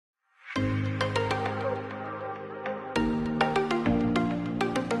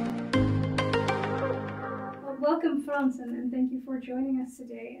welcome, Frans, and thank you for joining us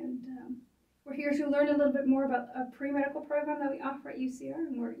today. And we're here to learn a little bit more about a pre-medical program that we offer at UCR,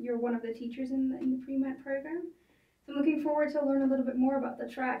 and you're one of the teachers in the pre-med program. So I'm looking forward to learn a little bit more about the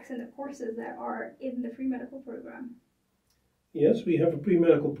tracks and the courses that are in the pre-medical program. Yes, we have a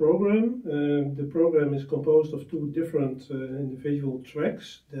pre-medical program. The program is composed of two different individual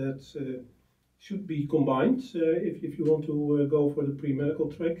tracks that should be combined if you want to go for the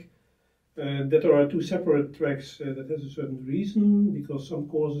pre-medical track. That there are two separate tracks that has a certain reason, because some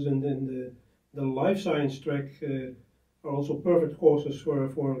courses in the life science track are also perfect courses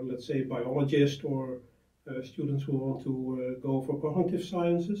for let's say, biologists or students who want to go for cognitive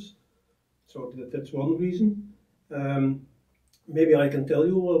sciences. So that's one reason. Maybe I can tell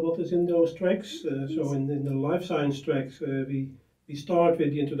you what is in those tracks. So in the life science tracks, we start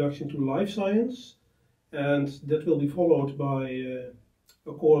with the introduction to life science, and that will be followed by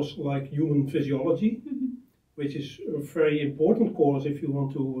a course like human physiology, which is a very important course if you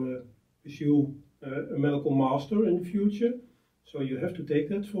want to pursue a medical master in the future. So you have to take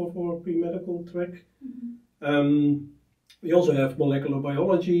that for a pre-medical track. We also have molecular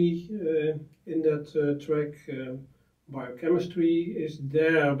biology in that track. Biochemistry is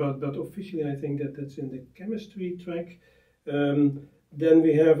there, but officially I think that's in the chemistry track. Then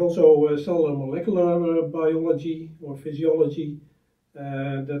we have also cellular molecular biology or physiology.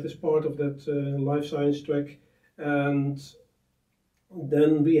 That is part of that life science track. And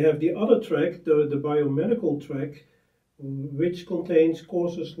then we have the other track, the biomedical track, which contains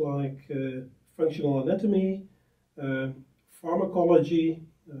courses like functional anatomy, pharmacology.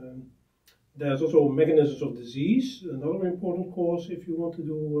 There's also mechanisms of disease, another important course if you want to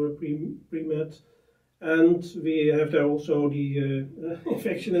do pre-med. And we have there also the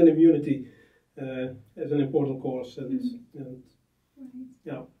infection and immunity as an important course.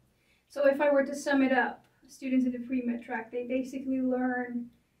 Yeah. So if I were to sum it up, students in the pre-med track, they basically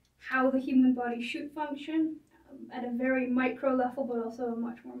learn how the human body should function at a very micro level, but also a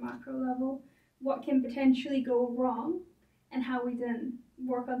much more macro level, what can potentially go wrong, and how we then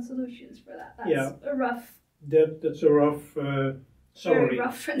work on solutions for that. That's a rough... That's a rough summary. Very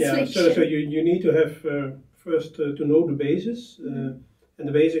rough translation. Yeah, so you need to have first to know the basis. And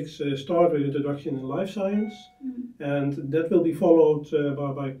the basics start with introduction in life science, and that will be followed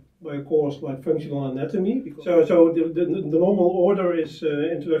by a course like functional anatomy. So the normal order is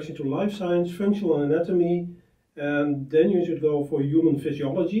introduction to life science, functional anatomy, and then you should go for human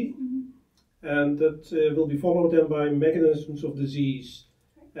physiology, and that will be followed then by mechanisms of disease.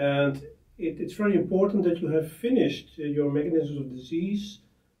 And it's very important that you have finished your mechanisms of disease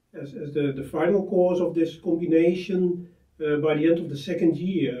as the final course of this combination by the end of the second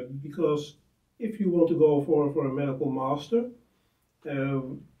year, because if you want to go for a medical master,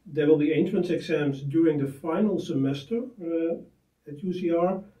 there will be entrance exams during the final semester at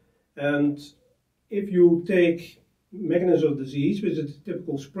UCR, and if you take mechanism of disease, which is a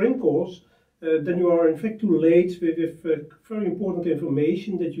typical spring course, then you are in fact too late with very important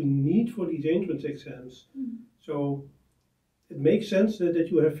information that you need for these entrance exams. So it makes sense that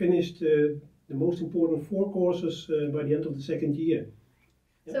you have finished the most important 4 courses by the end of the second year.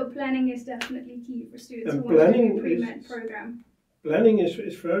 Yeah. So planning is definitely key for students who want to do a pre-med program. Planning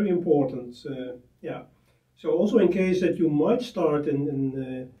is very important. Yeah. So also in case that you might start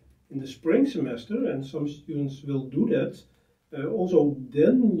in the spring semester, and some students will do that, also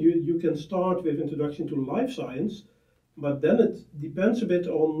then you can start with introduction to life science, but then it depends a bit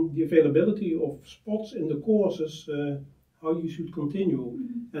on the availability of spots in the courses, how you should continue.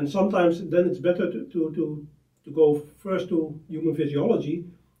 And sometimes then it's better to go first to human physiology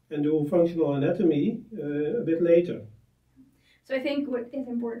and do functional anatomy a bit later. So I think what is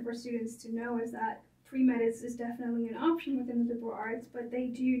important for students to know is that pre-med is definitely an option within the liberal arts, but they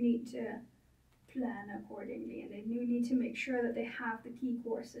do need to plan accordingly, and they do need to make sure that they have the key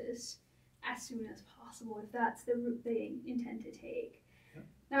courses as soon as possible if that's the route they intend to take.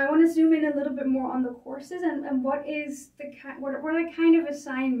 Now I want to zoom in a little bit more on the courses and what are the kind of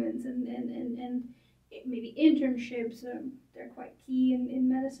assignments and maybe internships. They're quite key in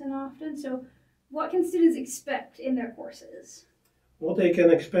medicine often. So what can students expect in their courses? What they can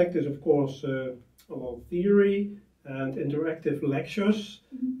expect is, of course, a lot of theory and interactive lectures.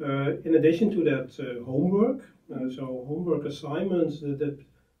 In addition to that, homework. So homework assignments that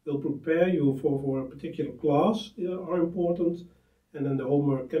will prepare you for a particular class are important. And then the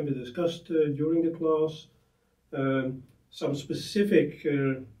homework can be discussed during the class. Some specific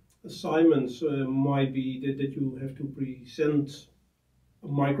assignments might be that you have to present a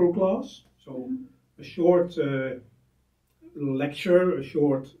micro class, so a short lecture, a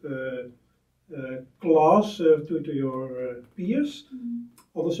short class to your peers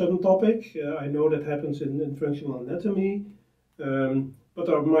on a certain topic. I know that happens in functional anatomy, but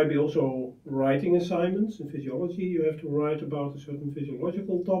there might be also writing assignments. In physiology, you have to write about a certain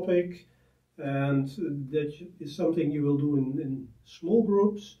physiological topic, and that is something you will do in small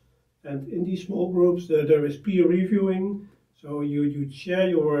groups. And in these small groups, there is peer reviewing, so you share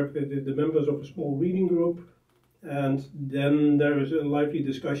your work with the members of a small reading group, and then there is a lively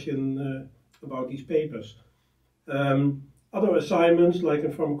discussion about these papers. Other assignments, like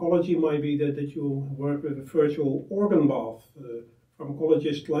in pharmacology, might be that you work with a virtual organ bath.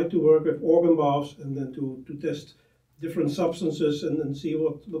 Pharmacologists like to work with organ baths and then to test different substances and see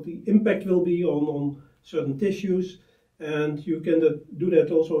what the impact will be on certain tissues. And you can do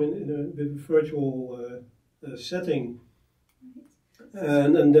that also with a virtual setting.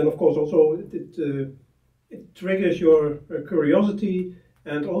 And then, of course, also it triggers your curiosity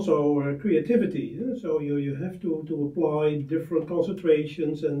and also creativity. So you have to apply different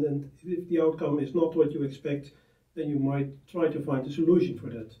concentrations, and if the outcome is not what you expect, then you might try to find a solution for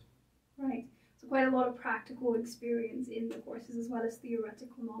that. Right. So quite a lot of practical experience in the courses as well as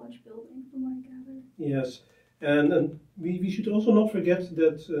theoretical knowledge building, from what I gather. Yes, and we should also not forget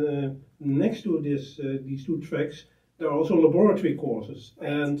that next to these two tracks, there are also laboratory courses.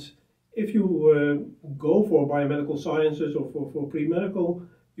 Right. And if you go for biomedical sciences or for pre-medical,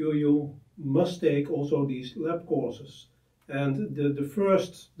 you must take also these lab courses. And the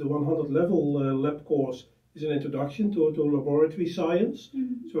 100 level lab course is an introduction to laboratory science.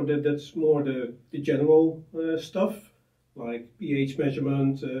 Mm-hmm. So that's more the general stuff, like pH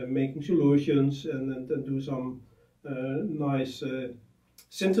measurement, making solutions, and then do some nice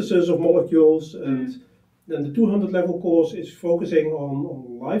synthesis of molecules. And then the 200 level course is focusing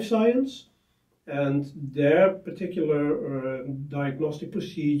on life science, and their particular diagnostic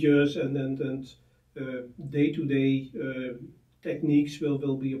procedures and day-to-day techniques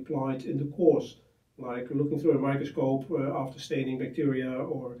will be applied in the course, like looking through a microscope after staining bacteria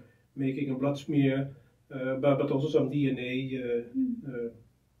or making a blood smear, but also some DNA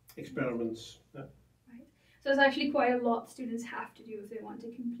experiments. Right. So it's actually quite a lot students have to do if they want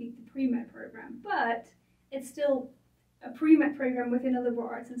to complete the pre-med program, but it's still a pre-med program within a liberal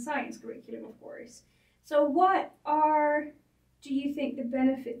arts and science curriculum, of course. So what do you think the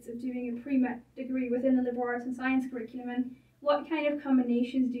benefits of doing a pre-med degree within a liberal arts and science curriculum, and what kind of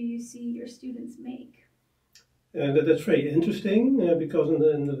combinations do you see your students make? That's very interesting because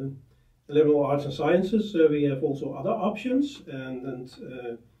in the liberal arts and sciences we have also other options, and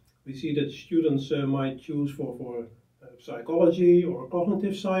we see that students might choose for psychology or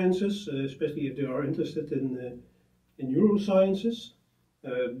cognitive sciences, especially if they are interested in neurosciences.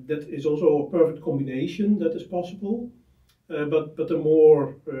 That is also a perfect combination that is possible, but the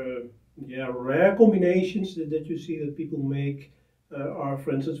more rare combinations that you see that people make are,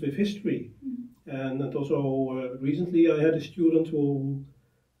 for instance, with history. Mm-hmm. And also recently I had a student who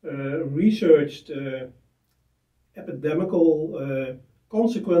researched epidemical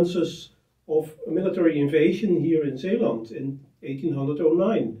consequences of a military invasion here in Zeeland in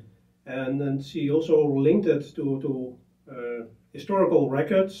 1809, and then she also linked it to historical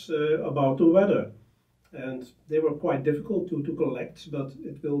records about the weather, and they were quite difficult to collect, but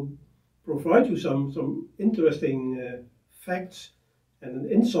it will provide you some interesting facts and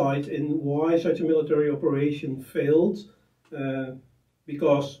an insight in why such a military operation failed,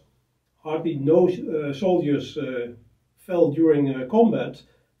 because hardly no soldiers fell during combat,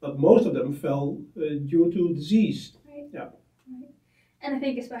 but most of them fell due to disease. Right. Yeah. Right. And I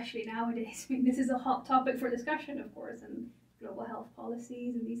think especially nowadays, I mean, this is a hot topic for discussion, of course, and global health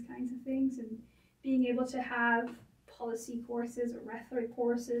policies and these kinds of things, and being able to have policy courses or rhetoric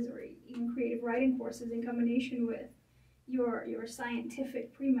courses or even creative writing courses in combination with your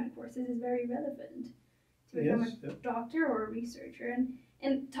scientific pre-med courses is very relevant to become a doctor or a researcher.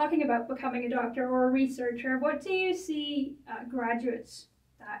 And talking about becoming a doctor or a researcher, what do you see graduates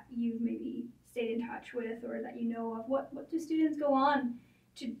that you've maybe stayed in touch with or that you know of, what do students go on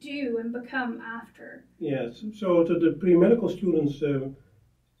to do and become after? Yes, so to the pre-medical students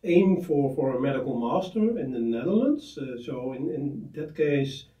aim for a medical master in the Netherlands. So in that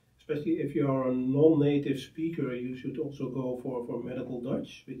case, especially if you are a non-native speaker, you should also go for medical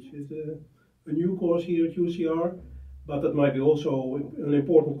Dutch, which is a new course here at UCR. But that might be also an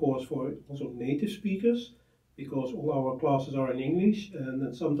important course for also native speakers, because all our classes are in English, and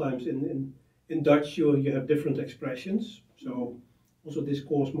then sometimes in Dutch you have different expressions. So also this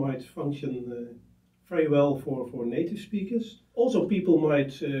course might function very well for native speakers. Also people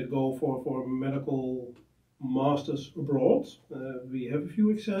might go for medical masters abroad. We have a few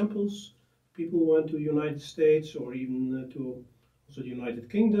examples. people who went to the United States or even to also the United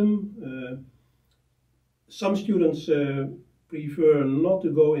Kingdom. Some students prefer not to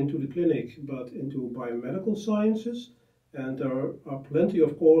go into the clinic but into biomedical sciences, and there are plenty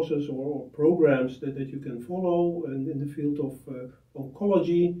of courses or programs that you can follow in the field of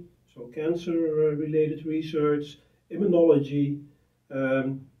oncology, so cancer-related research, immunology,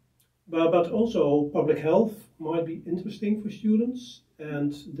 but also public health might be interesting for students,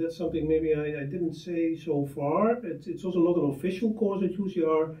 and that's something maybe I didn't say so far. It's also not an official course at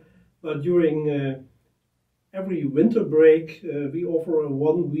UCR, but during every winter break we offer a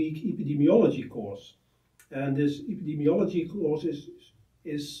 1-week epidemiology course. And this epidemiology course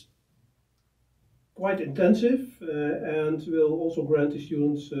is quite intensive and will also grant the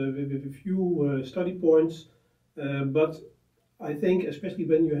students with a few study points. But I think especially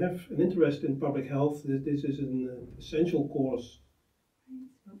when you have an interest in public health, this is an essential course.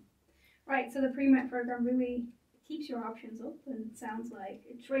 Right, so the pre-med program really keeps your options open, it sounds like.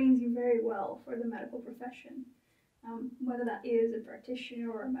 It trains you very well for the medical profession, whether that is a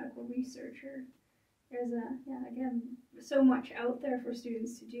practitioner or a medical researcher. There's again, so much out there for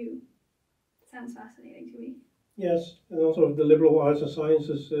students to do. Sounds fascinating to me. Yes, and also the liberal arts and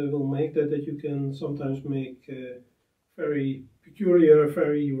sciences will make that you can sometimes make very peculiar,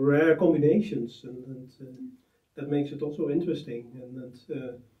 very rare combinations, and that makes it also interesting. And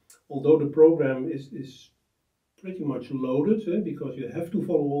although the program is pretty much loaded, because you have to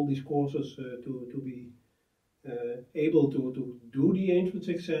follow all these courses to be able to do the entrance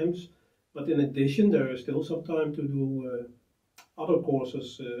exams, but in addition there is still some time to do other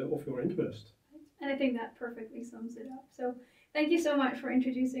courses of your interest. And I think that perfectly sums it up. So thank you so much for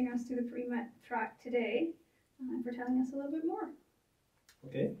introducing us to the pre-med track today and for telling us a little bit more.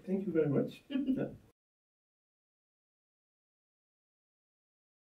 Okay, thank you very much.